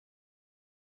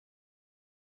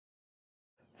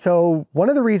So one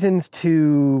of the reasons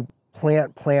to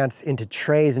plant plants into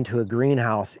trays into a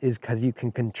greenhouse is because you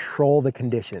can control the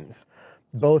conditions,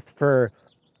 both for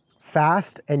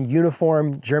fast and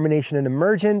uniform germination and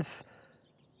emergence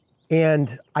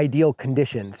and ideal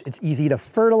conditions. It's easy to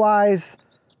fertilize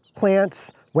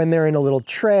plants when they're in a little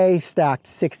tray stacked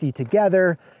 60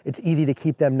 together. It's easy to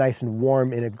keep them nice and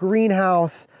warm in a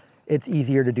greenhouse. It's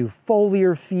easier to do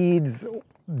foliar feeds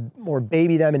or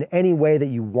baby them in any way that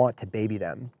you want to baby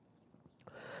them.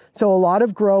 So a lot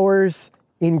of growers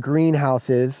in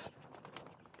greenhouses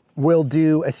will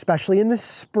do, especially in the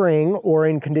spring or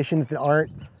in conditions that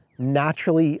aren't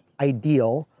naturally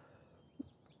ideal,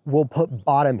 will put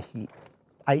bottom heat,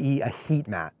 i.e. a heat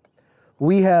mat.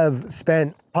 We have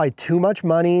spent probably too much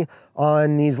money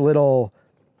on these little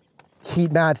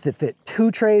heat mats that fit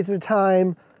 2 trays at a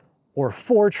time or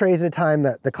 4 trays at a time.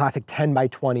 The classic 10 by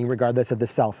 20, regardless of the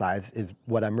cell size, is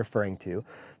what I'm referring to.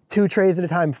 2 trays at a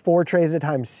time, 4 trays at a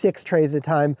time, 6 trays at a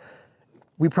time.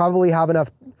 We probably have enough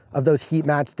of those heat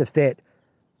mats to fit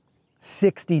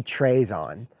 60 trays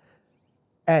on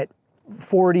at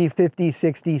 40, 50,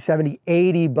 60, 70,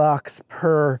 80 bucks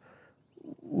per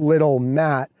little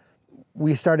mat.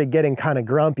 We started getting kind of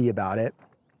grumpy about it.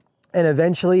 And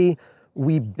eventually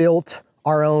we built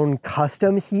our own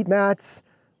custom heat mats,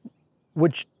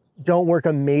 which don't work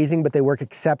amazing, but they work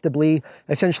acceptably.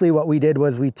 Essentially what we did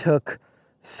was we took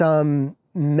some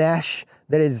mesh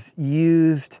that is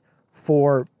used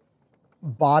for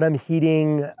bottom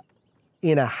heating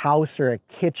in a house or a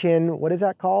kitchen. What is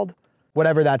that called?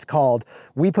 Whatever that's called.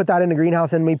 We put that in a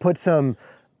greenhouse and we put some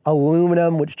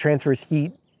aluminum, which transfers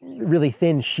heat, really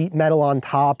thin sheet metal on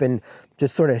top, and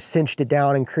just sort of cinched it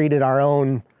down and created our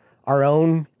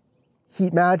own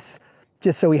heat mats,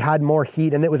 just so we had more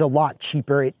heat, and it was a lot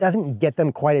cheaper. It doesn't get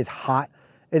them quite as hot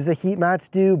as the heat mats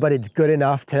do, but it's good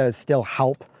enough to still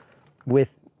help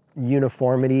with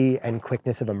uniformity and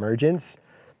quickness of emergence.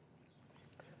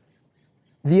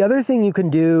 The other thing you can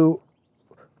do,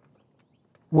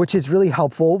 which is really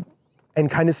helpful and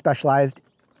kind of specialized,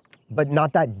 but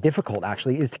not that difficult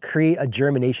actually, is to create a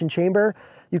germination chamber.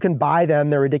 You can buy them,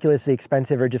 they're ridiculously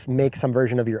expensive, or just make some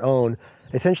version of your own.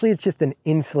 Essentially, it's just an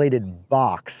insulated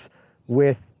box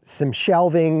with some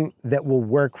shelving that will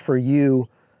work for you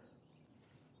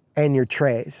and your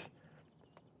trays.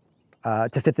 To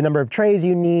fit the number of trays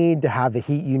you need, to have the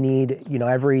heat you need. You know,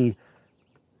 every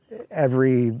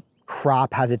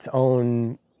crop has its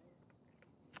own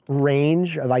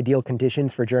range of ideal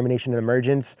conditions for germination and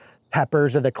emergence.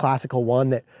 Peppers are the classical one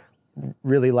that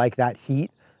really like that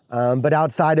heat. But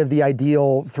outside of the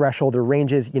ideal threshold or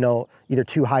ranges, you know, either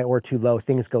too high or too low,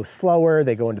 things go slower,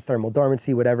 they go into thermal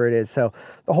dormancy, whatever it is. So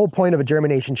the whole point of a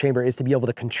germination chamber is to be able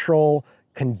to control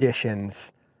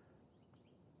conditions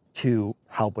to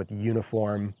help with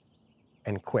uniform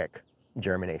and quick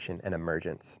germination and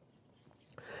emergence.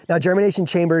 Now, germination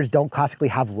chambers don't classically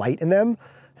have light in them.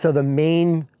 So the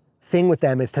main thing with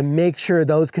them is to make sure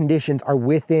those conditions are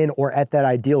within or at that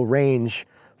ideal range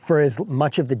for as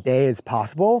much of the day as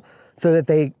possible, so that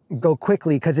they go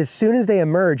quickly. Because as soon as they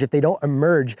emerge, if they don't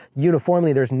emerge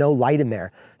uniformly, there's no light in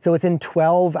there. So within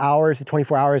 12 hours to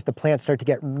 24 hours, the plants start to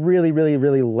get really, really,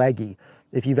 really leggy.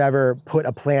 If you've ever put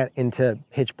a plant into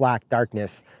pitch black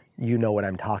darkness, you know what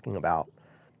I'm talking about.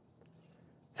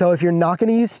 So if you're not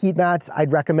gonna use heat mats,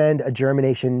 I'd recommend a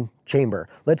germination chamber.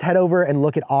 Let's head over and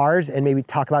look at ours and maybe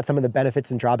talk about some of the benefits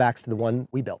and drawbacks to the one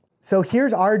we built. So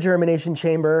here's our germination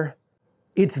chamber.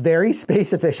 It's very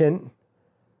space efficient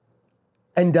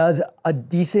and does a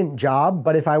decent job,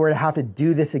 but if I were to have to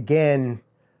do this again,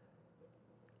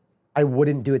 I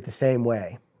wouldn't do it the same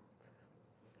way.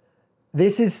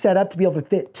 This is set up to be able to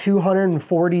fit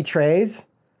 240 trays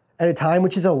at a time,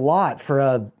 which is a lot for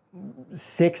a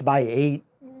 6 by 8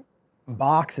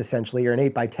 box essentially, or an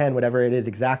 8 by 10, whatever it is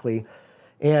exactly.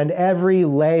 And every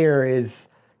layer is,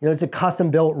 you know, it's a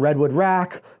custom built redwood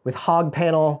rack with hog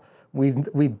panel. We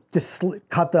just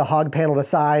cut the hog panel to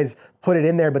size, put it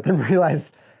in there, but then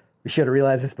realized, we should have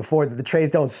realized this before, that the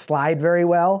trays don't slide very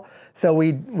well. So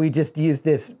we just used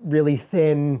this really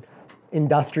thin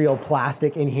industrial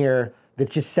plastic in here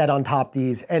that's just set on top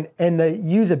these. And the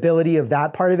usability of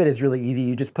that part of it is really easy.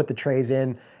 You just put the trays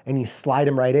in and you slide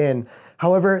them right in.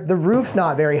 However, the roof's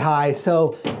not very high.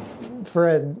 So for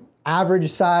an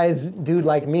average size dude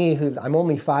like me, I'm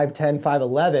only 5'10",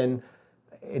 5'11",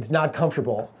 it's not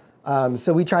comfortable.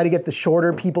 So we try to get the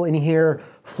shorter people in here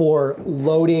for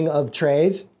loading of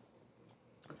trays.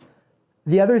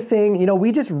 The other thing, you know,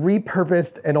 we just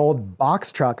repurposed an old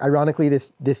box truck. Ironically,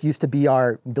 this used to be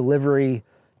our delivery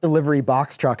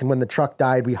box truck. And when the truck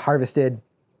died, we harvested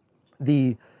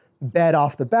the bed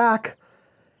off the back.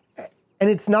 And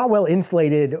it's not well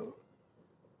insulated,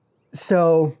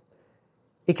 so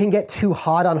it can get too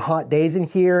hot on hot days in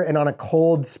here, and on a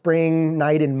cold spring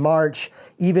night in March,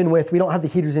 even with, we don't have the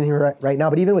heaters in here right now,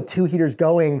 but even with 2 heaters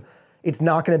going, it's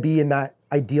not gonna be in that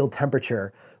ideal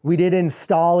temperature. We did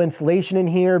install insulation in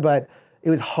here, but it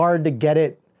was hard to get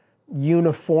it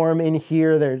uniform in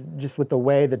here. They're just with the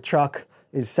way the truck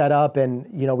is set up, and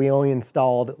we only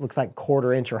installed, it looks like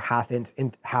 1/4 inch or half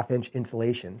inch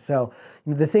insulation. So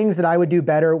the things that I would do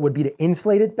better would be to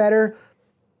insulate it better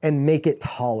and make it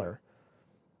taller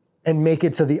and make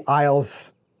it so the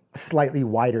aisles slightly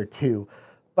wider too.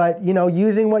 But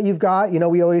using what you've got,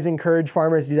 we always encourage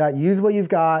farmers to do that. Use what you've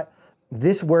got.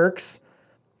 This works.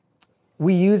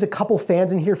 We use a couple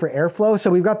fans in here for airflow.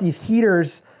 So we've got these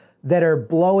heaters that are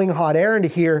blowing hot air into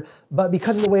here, but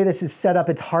because of the way this is set up,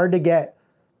 it's hard to get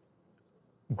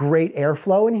great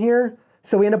airflow in here.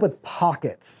 So we end up with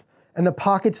pockets. And the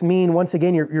pockets mean, once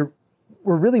again,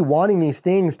 we're really wanting these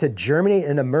things to germinate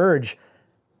and emerge.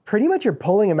 Pretty much you're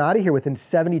pulling them out of here within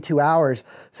 72 hours.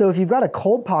 So if you've got a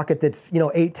cold pocket that's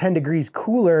 8, 10 degrees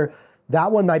cooler,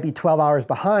 that one might be 12 hours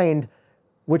behind,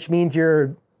 which means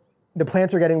the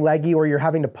plants are getting leggy, or you're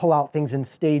having to pull out things in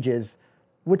stages,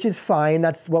 which is fine.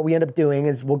 That's what we end up doing,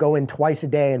 is we'll go in twice a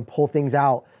day and pull things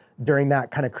out during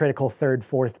that kind of critical 3rd,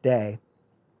 4th day.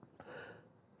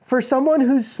 For someone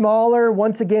who's smaller,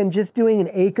 once again, just doing an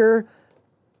acre,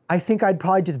 I think I'd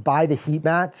probably just buy the heat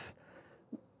mats.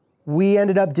 We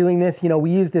ended up doing this,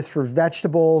 we use this for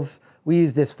vegetables, we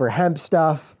use this for hemp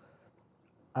stuff.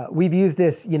 We've used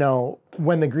this,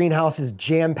 when the greenhouse is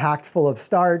jam-packed full of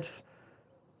starts.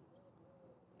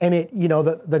 And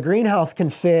the greenhouse can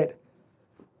fit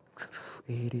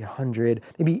 80, 100,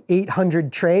 maybe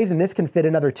 800 trays, and this can fit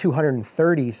another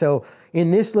 230. So in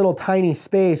this little tiny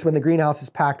space, when the greenhouse is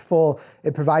packed full,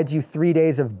 it provides you 3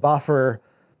 days of buffer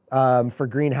for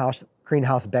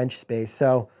greenhouse bench space.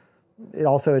 So it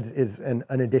also is an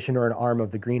addition or an arm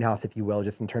of the greenhouse, if you will,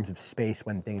 just in terms of space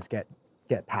when things get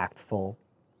packed full.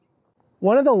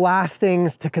 One of the last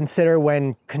things to consider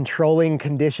when controlling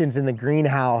conditions in the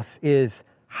greenhouse is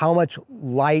how much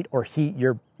light or heat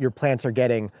your plants are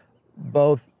getting,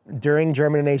 both during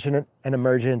germination and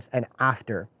emergence and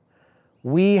after.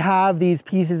 We have these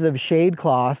pieces of shade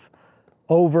cloth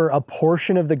over a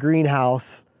portion of the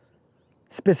greenhouse,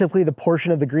 specifically the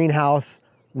portion of the greenhouse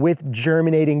with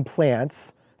germinating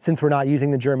plants, since we're not using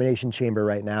the germination chamber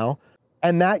right now.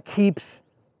 And that keeps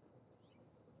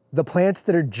the plants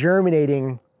that are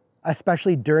germinating,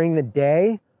 especially during the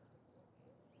day,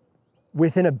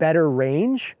 within a better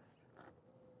range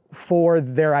for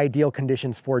their ideal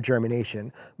conditions for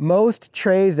germination. Most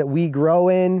trays that we grow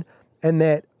in and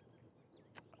that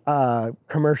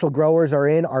commercial growers are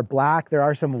in are black. There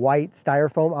are some white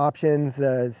styrofoam options,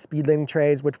 speedling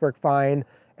trays, which work fine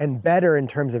and better in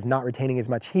terms of not retaining as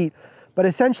much heat. But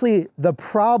essentially the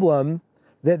problem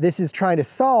that this is trying to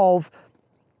solve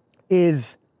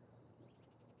is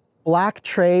black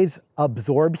trays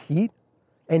absorb heat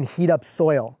and heat up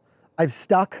soil. I've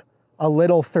stuck a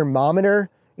little thermometer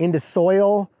into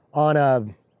soil on a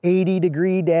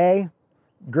 80-degree day,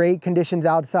 great conditions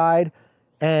outside,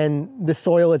 and the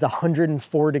soil is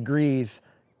 104 degrees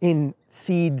in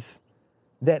seeds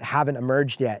that haven't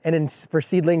emerged yet. And for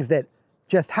seedlings that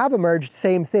just have emerged,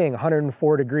 same thing,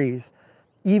 104 degrees,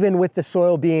 even with the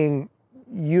soil being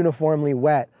uniformly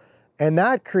wet. And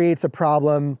that creates a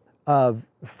problem of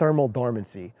thermal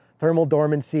dormancy. Thermal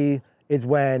dormancy is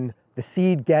when the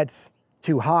seed gets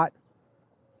too hot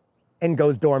and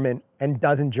goes dormant and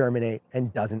doesn't germinate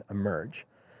and doesn't emerge.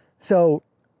 So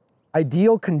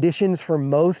ideal conditions for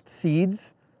most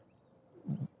seeds,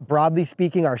 broadly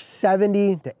speaking, are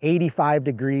 70 to 85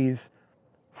 degrees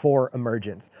for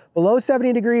emergence. Below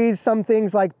 70 degrees, some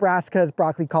things like brassicas,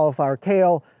 broccoli, cauliflower,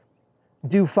 kale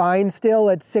do fine still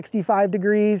at 65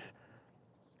 degrees.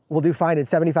 We'll do fine at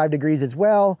 75 degrees as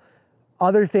well.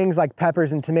 Other things like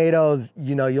peppers and tomatoes,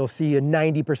 you'll see a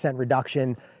 90%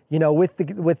 reduction. With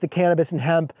the cannabis and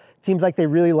hemp, it seems like they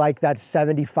really like that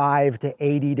 75 to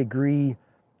 80 degree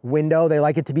window. They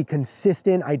like it to be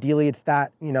consistent. Ideally, it's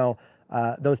that,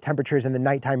 those temperatures in the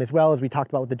nighttime as well, as we talked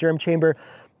about with the germ chamber.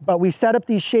 But we set up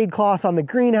these shade cloths on the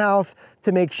greenhouse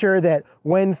to make sure that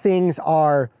when things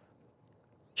are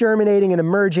germinating and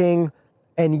emerging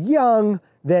and young,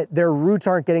 that their roots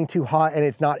aren't getting too hot and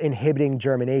it's not inhibiting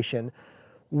germination.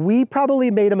 We probably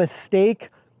made a mistake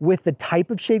with the type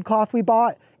of shade cloth we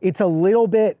bought. It's a little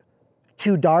bit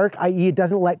too dark, i.e. it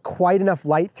doesn't let quite enough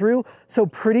light through. So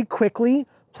pretty quickly,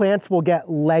 plants will get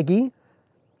leggy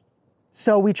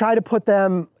So we try to put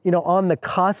them, on the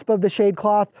cusp of the shade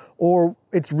cloth, or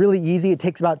it's really easy. It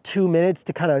takes about 2 minutes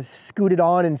to kind of scoot it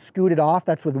on and scoot it off.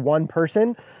 That's with one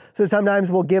person. So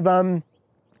sometimes we'll give them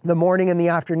the morning and the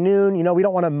afternoon. We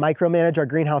don't want to micromanage our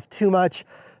greenhouse too much,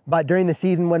 but during the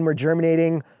season when we're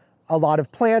germinating a lot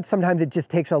of plants, sometimes it just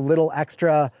takes a little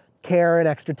extra care, an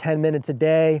extra 10 minutes a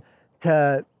day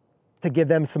to give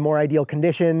them some more ideal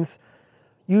conditions.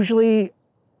 Usually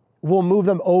we'll move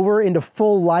them over into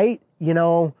full light,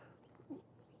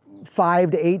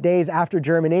 5 to 8 days after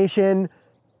germination,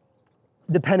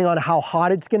 depending on how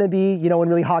hot it's gonna be. In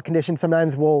really hot conditions,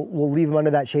 sometimes we'll leave them under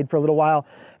that shade for a little while.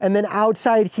 And then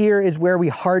outside here is where we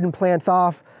harden plants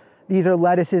off. These are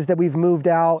lettuces that we've moved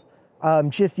out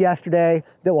just yesterday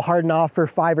that will harden off for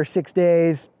 5 or 6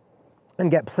 days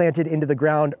and get planted into the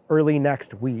ground early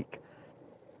next week.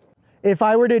 If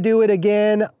I were to do it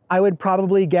again, I would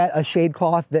probably get a shade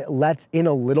cloth that lets in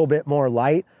a little bit more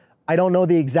light. I don't know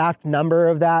the exact number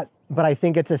of that, but I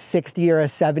think it's a 60 or a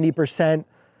 70%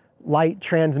 light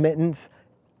transmittance.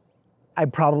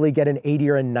 I'd probably get an 80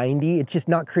 or a 90. It's just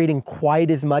not creating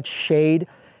quite as much shade.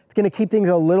 It's gonna keep things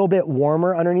a little bit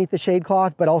warmer underneath the shade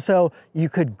cloth, but also you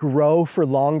could grow for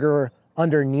longer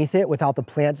underneath it without the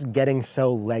plants getting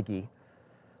so leggy.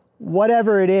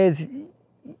 Whatever it is,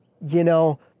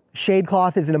 shade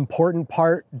cloth is an important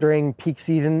part during peak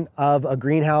season of a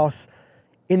greenhouse.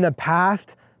 In the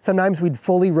past, sometimes we'd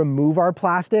fully remove our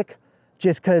plastic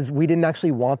just because we didn't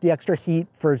actually want the extra heat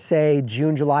for, say,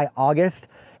 June, July, August,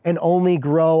 and only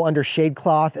grow under shade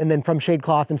cloth. And then from shade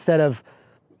cloth,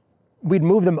 we'd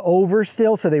move them over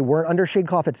still so they weren't under shade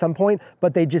cloth at some point,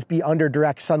 but they'd just be under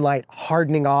direct sunlight,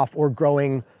 hardening off or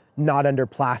growing not under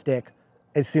plastic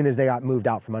as soon as they got moved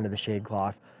out from under the shade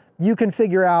cloth. You can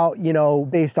figure out,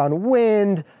 based on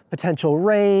wind, potential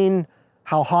rain,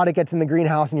 how hot it gets in the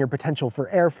greenhouse and your potential for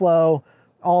airflow,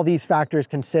 all these factors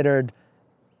considered,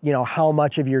 how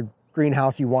much of your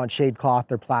greenhouse you want shade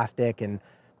cloth or plastic. And,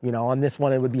 on this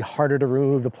one, it would be harder to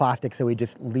remove the plastic, so we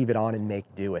just leave it on and make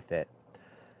do with it.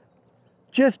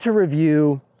 Just to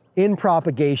review, in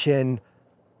propagation,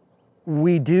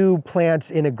 we do plants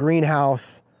in a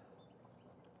greenhouse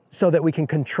so that we can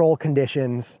control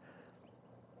conditions,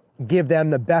 give them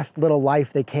the best little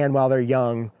life they can while they're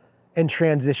young, and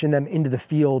transition them into the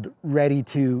field ready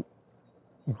to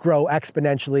grow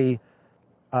exponentially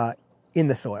in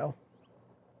the soil.